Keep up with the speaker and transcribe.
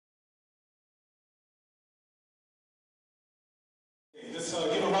Let's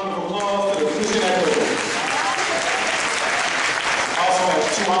give a round of applause to the Christian Echoes. I also have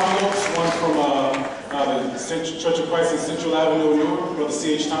two envelopes, one from the Church of Christ in Central Avenue, New York, Brother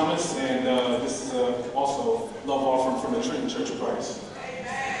C.H. Thomas, and this is also love offering from the Trenton Church of Christ.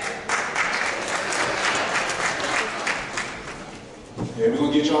 Yeah, we're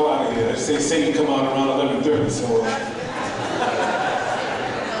going to get y'all out of here. I just say Satan come out around 11:30, so...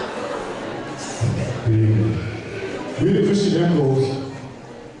 We, the Christian Echoes,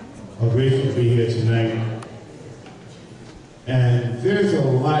 are grateful to be here tonight. And there's a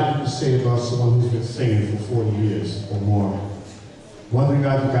lot you can say about someone who's been singing for 40 years or more. One thing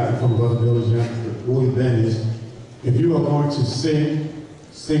I've gotten from Brother Willie Ben is, if you are going to sing,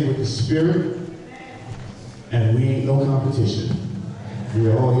 sing with the Spirit, and we ain't no competition. We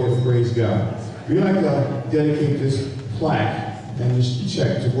are all here to praise God. We'd like to dedicate this plaque and this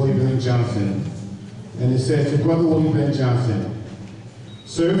check to Willie Johnson. And it says, to Brother Willie Ben Johnson,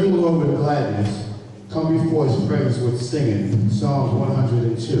 serve the Lord with gladness, come before his presence with singing, Psalms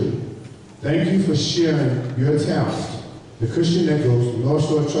 102. Thank you for sharing your talent. The Christian Echoes, North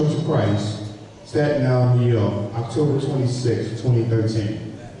Shore Church of Christ, Staten Island, New York, October 26,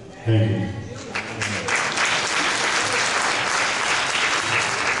 2013. Thank you.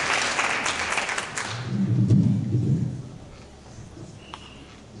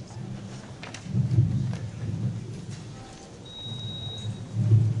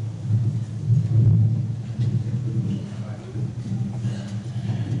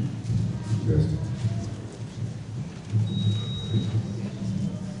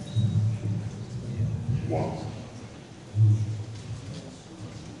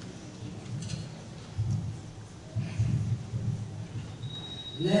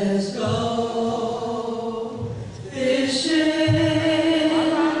 Let's go fishing.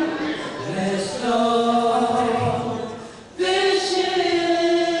 Let's go fishing.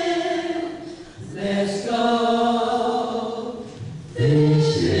 Let's go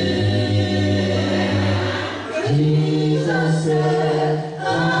fishing. Jesus said,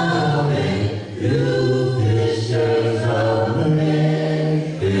 I'll make you fishers of men,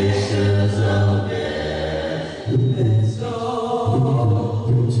 fishers of men. Let's go.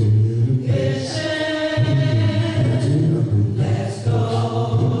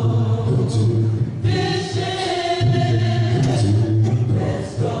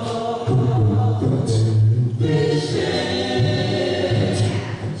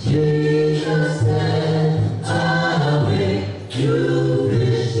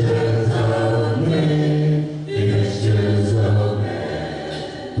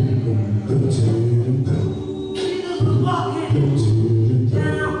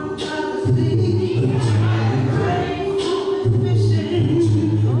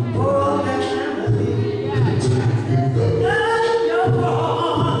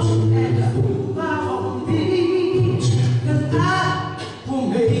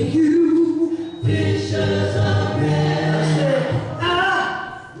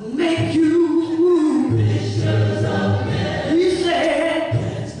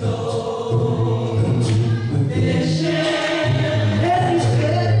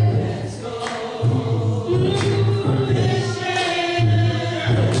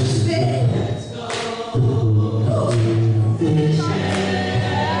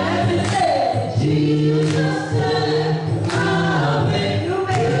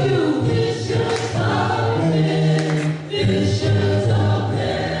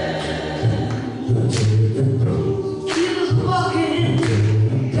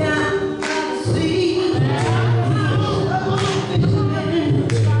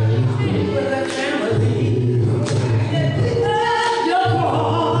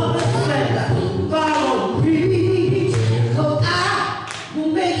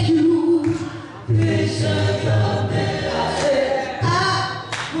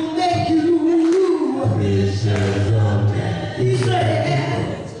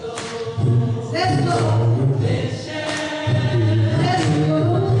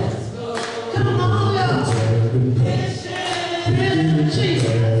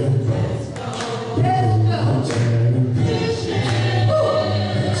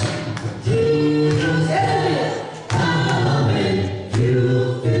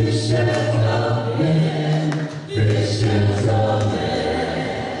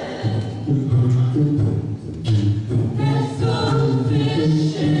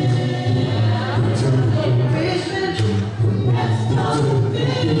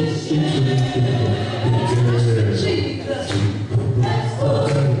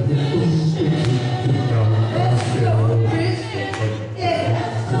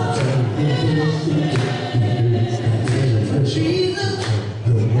 Jesus.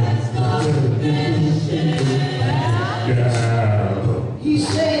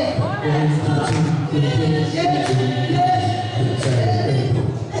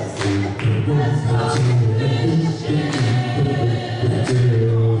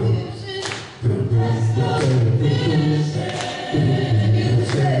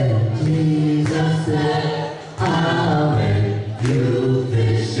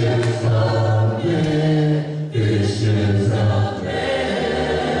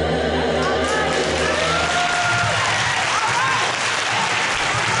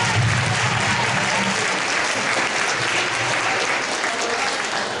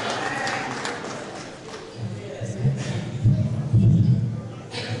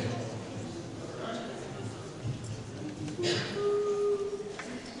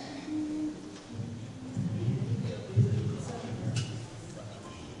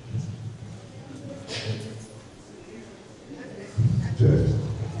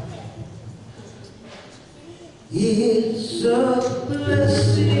 It's a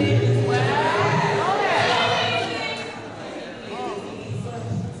blessing.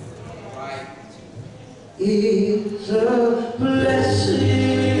 It's a blessing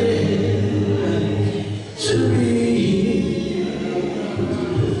to be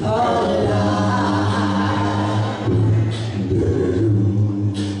alive.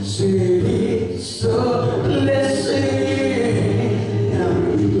 Say it's a blessing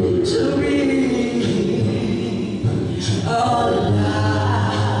to be alive.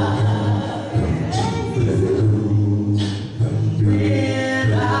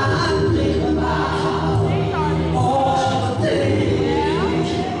 When I think about all the things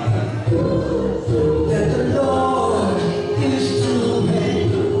that the Lord is doing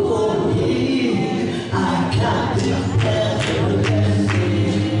for me, I got to have a blessing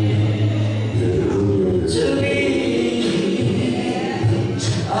to be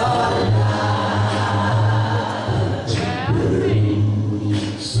alive.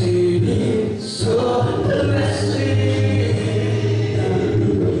 Say it's a blessing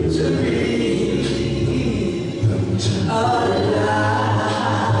to be alive.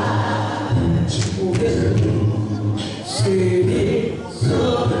 Say it's a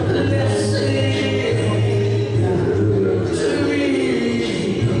blessing to be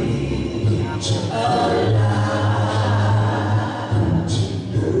alive.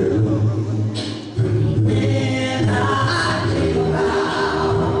 When I think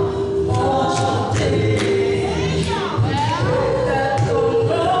about all the things that the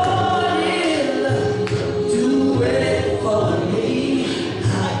Lord is doing for me,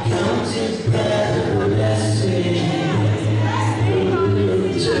 I count it as a blessing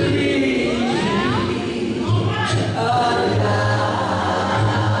to be alive.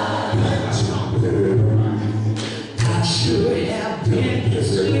 I should have been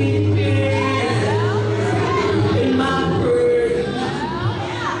sleeping in my grave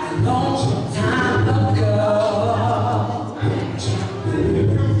a long time ago,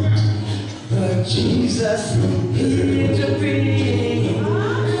 but Jesus, He intervened.